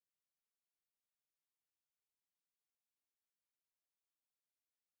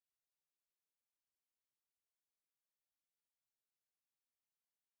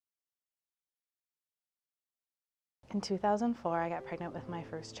In 2004, I got pregnant with my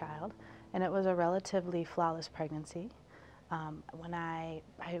first child, and it was a relatively flawless pregnancy. When I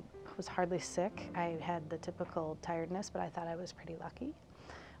was hardly sick. I had the typical tiredness, but I thought I was pretty lucky.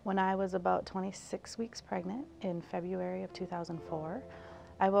 When I was about 26 weeks pregnant in February of 2004,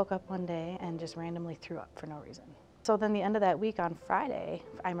 I woke up one day and just randomly threw up for no reason. So then the end of that week on Friday,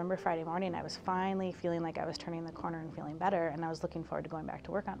 I remember Friday morning, I was finally feeling like I was turning the corner and feeling better, and I was looking forward to going back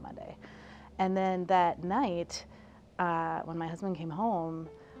to work on Monday. And then that night, when my husband came home,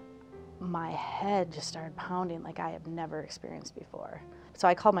 my head just started pounding like I have never experienced before. So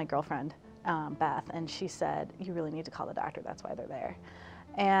I called my girlfriend, Beth, and she said, "You really need to call the doctor, that's why they're there."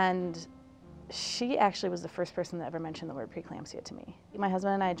 And she actually was the first person that ever mentioned the word preeclampsia to me. My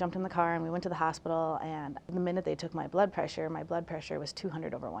husband and I jumped in the car and we went to the hospital, and the minute they took my blood pressure was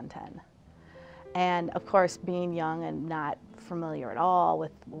 200 over 110. And of course, being young and not familiar at all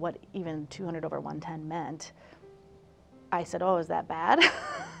with what even 200 over 110 meant, I said, "Oh, is that bad?"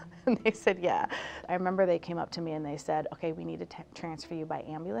 And they said, "Yeah." I remember they came up to me and they said, "Okay, we need to transfer you by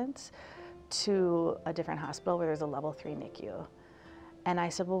ambulance to a different hospital where there's a level 3 NICU." And I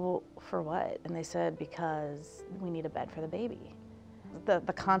said, "Well, for what?" And they said, "Because we need a bed for the baby." The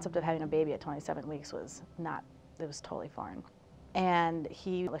concept of having a baby at 27 weeks was not, it was totally foreign. And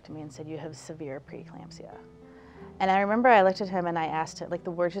he looked at me and said, "You have severe preeclampsia." And I remember I looked at him and I asked him, like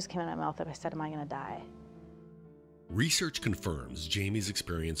the words just came out of my mouth, and I said, "Am I gonna die?" Research confirms Jaime's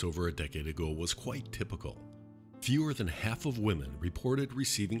experience over a decade ago was quite typical. Fewer than half of women reported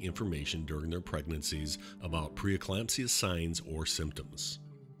receiving information during their pregnancies about preeclampsia signs or symptoms.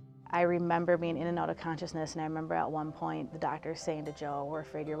 I remember being in and out of consciousness, and I remember at one point the doctor saying to Joe, "We're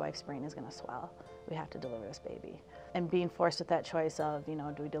afraid your wife's brain is going to swell. We have to deliver this baby." And being forced with that choice of,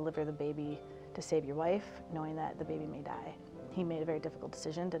 do we deliver the baby to save your wife, knowing that the baby may die? He made a very difficult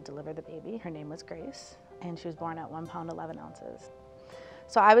decision to deliver the baby. Her name was Grace, and she was born at 1 pound 11 ounces.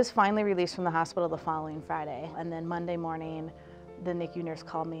 So I was finally released from the hospital the following Friday, and then Monday morning, the NICU nurse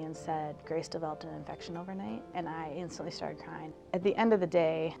called me and said, "Grace developed an infection overnight," and I instantly started crying. At the end of the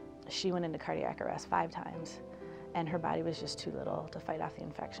day, she went into cardiac arrest 5 times, and her body was just too little to fight off the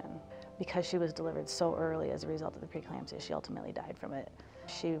infection. Because she was delivered so early as a result of the preeclampsia, she ultimately died from it.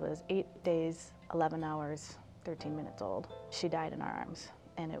 She was 8 days, 11 hours, 13 minutes old. She died in our arms,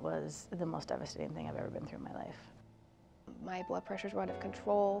 and it was the most devastating thing I've ever been through in my life. My blood pressures were out of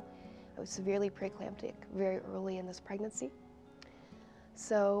control. I was severely preeclamptic very early in this pregnancy.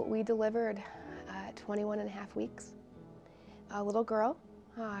 So we delivered at 21 and a half weeks. A little girl,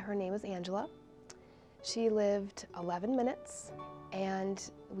 her name is Angela. She lived 11 minutes,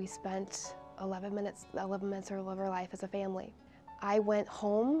 and we spent 11 minutes of our life as a family. I went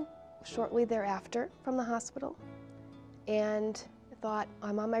home shortly thereafter from the hospital and thought,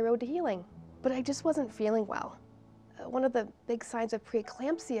 I'm on my road to healing, but I just wasn't feeling well. One of the big signs of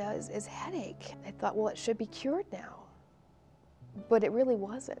preeclampsia is headache. I thought, well, it should be cured now, but it really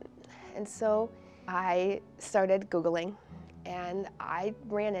wasn't. And so I started Googling, and I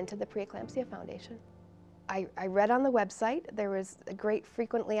ran into the Preeclampsia Foundation. I read on the website there was a great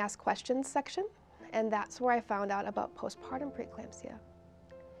frequently asked questions section, and that's where I found out about postpartum preeclampsia.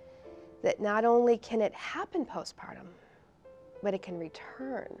 That not only can it happen postpartum, but it can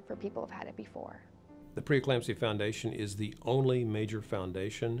return for people who've had it before. The Preeclampsia Foundation is the only major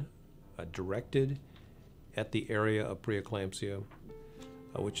foundation directed at the area of preeclampsia,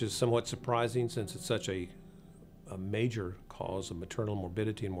 which is somewhat surprising since it's such a major cause of maternal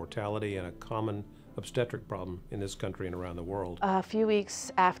morbidity and mortality and a common obstetric problem in this country and around the world. A few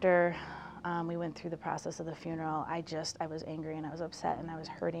weeks after we went through the process of the funeral, I was angry and I was upset and I was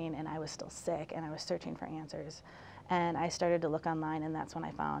hurting and I was still sick and I was searching for answers. And I started to look online, and that's when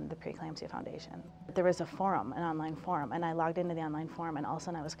I found the Preeclampsia Foundation. There was a forum, an online forum, and I logged into the online forum, and all of a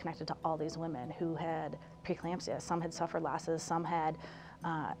sudden I was connected to all these women who had preeclampsia. Some had suffered losses, some had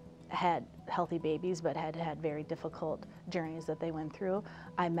healthy babies, but had very difficult journeys that they went through.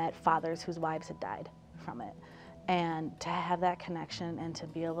 I met fathers whose wives had died from it. And to have that connection and to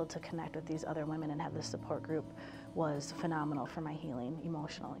be able to connect with these other women and have this support group was phenomenal for my healing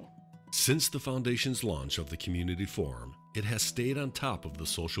emotionally. Since the Foundation's launch of the Community Forum, it has stayed on top of the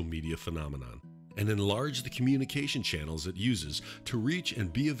social media phenomenon and enlarged the communication channels it uses to reach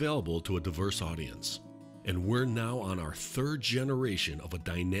and be available to a diverse audience. And we're now on our 3rd generation of a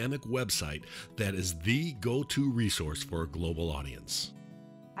dynamic website that is the go-to resource for a global audience.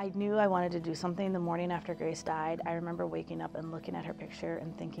 I knew I wanted to do something the morning after Grace died. I remember waking up and looking at her picture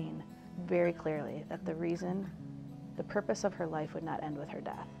and thinking very clearly that the purpose of her life would not end with her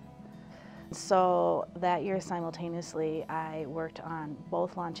death. So that year simultaneously, I worked on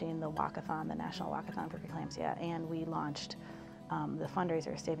both launching the walkathon, the National Walkathon for Preeclampsia, and we launched the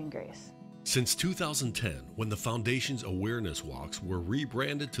fundraiser Saving Grace. Since 2010, when the Foundation's awareness walks were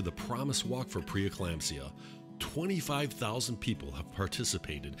rebranded to the Promise Walk for Preeclampsia, 25,000 people have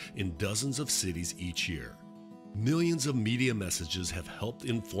participated in dozens of cities each year. Millions of media messages have helped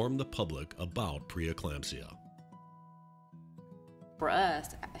inform the public about preeclampsia. For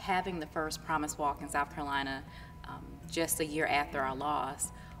us, having the first Promise Walk in South Carolina just a year after our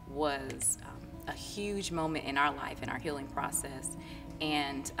loss was a huge moment in our life, in our healing process.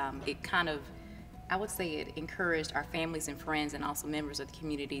 And it kind of, I would say it encouraged our families and friends and also members of the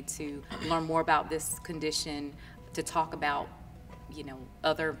community to learn more about this condition, to talk about, you know,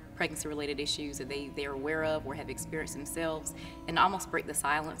 other pregnancy-related issues that they're aware of or have experienced themselves, and almost break the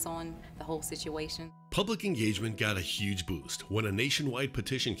silence on the whole situation. Public engagement got a huge boost when a nationwide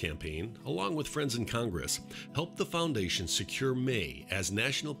petition campaign, along with friends in Congress, helped the Foundation secure May as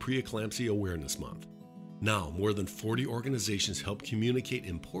National Preeclampsia Awareness Month. Now, more than 40 organizations help communicate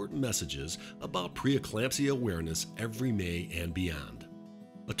important messages about preeclampsia awareness every May and beyond.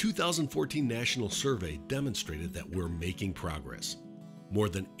 A 2014 national survey demonstrated that we're making progress. More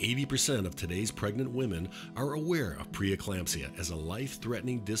than 80% of today's pregnant women are aware of preeclampsia as a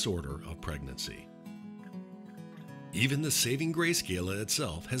life-threatening disorder of pregnancy. Even the Saving Grace Gala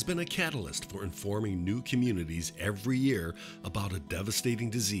itself has been a catalyst for informing new communities every year about a devastating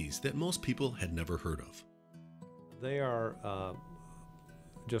disease that most people had never heard of. They are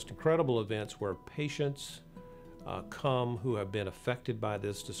just incredible events where patients come who have been affected by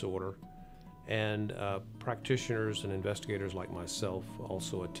this disorder, and practitioners and investigators like myself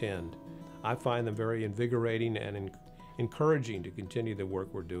also attend. I find them very invigorating and encouraging to continue the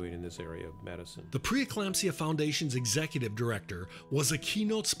work we're doing in this area of medicine. The Preeclampsia Foundation's executive director was a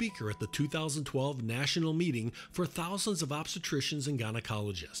keynote speaker at the 2012 national meeting for thousands of obstetricians and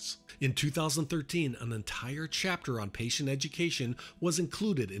gynecologists. In 2013, an entire chapter on patient education was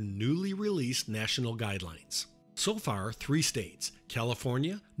included in newly released national guidelines. So far, 3 states,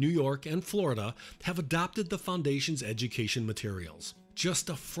 California, New York, and Florida, have adopted the Foundation's education materials. Just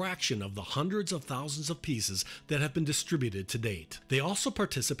a fraction of the hundreds of thousands of pieces that have been distributed to date. They also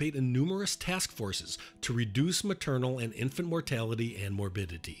participate in numerous task forces to reduce maternal and infant mortality and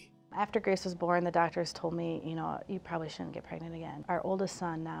morbidity. After Grace was born, the doctors told me, you know, you probably shouldn't get pregnant again. Our oldest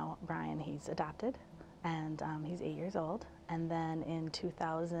son now, Brian, he's adopted, and he's 8 years old. And then in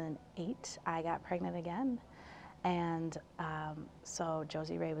 2008, I got pregnant again. And so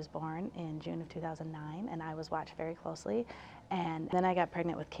Josie Ray was born in June of 2009, and I was watched very closely. And then I got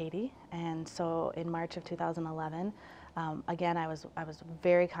pregnant with Katie, and so in March of 2011, again, I was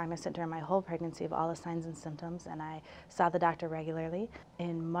very cognizant during my whole pregnancy of all the signs and symptoms, and I saw the doctor regularly.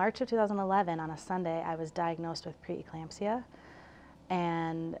 In March of 2011, on a Sunday, I was diagnosed with preeclampsia,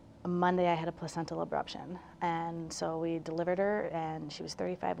 and Monday I had a placental abruption. And so we delivered her, and she was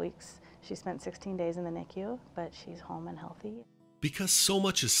 35 weeks. She spent 16 days in the NICU, but she's home and healthy. Because so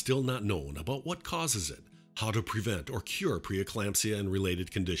much is still not known about what causes it, how to prevent or cure preeclampsia and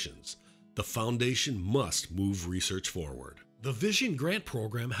related conditions, the Foundation must move research forward. The Vision Grant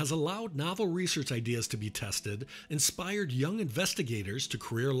Program has allowed novel research ideas to be tested, inspired young investigators to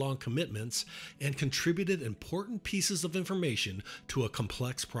career-long commitments, and contributed important pieces of information to a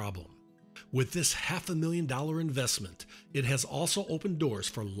complex problem. With this $500,000 investment, it has also opened doors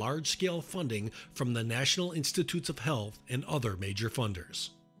for large-scale funding from the National Institutes of Health and other major funders.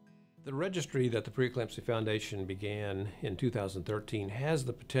 The registry that the Preeclampsia Foundation began in 2013 has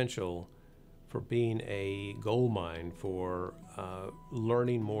the potential for being a gold mine for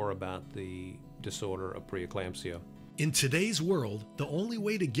learning more about the disorder of preeclampsia. In today's world, the only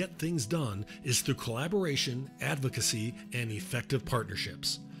way to get things done is through collaboration, advocacy, and effective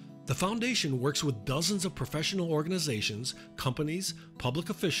partnerships. The Foundation works with dozens of professional organizations, companies, public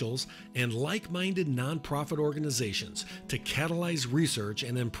officials, and like-minded nonprofit organizations to catalyze research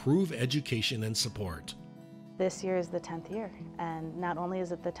and improve education and support. This year is the 10th year, and not only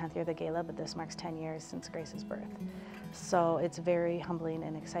is it the 10th year of the gala, but this marks 10 years since Grace's birth. So it's very humbling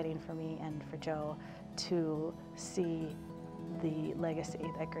and exciting for me and for Joe to see the legacy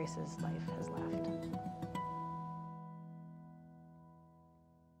that Grace's life has left.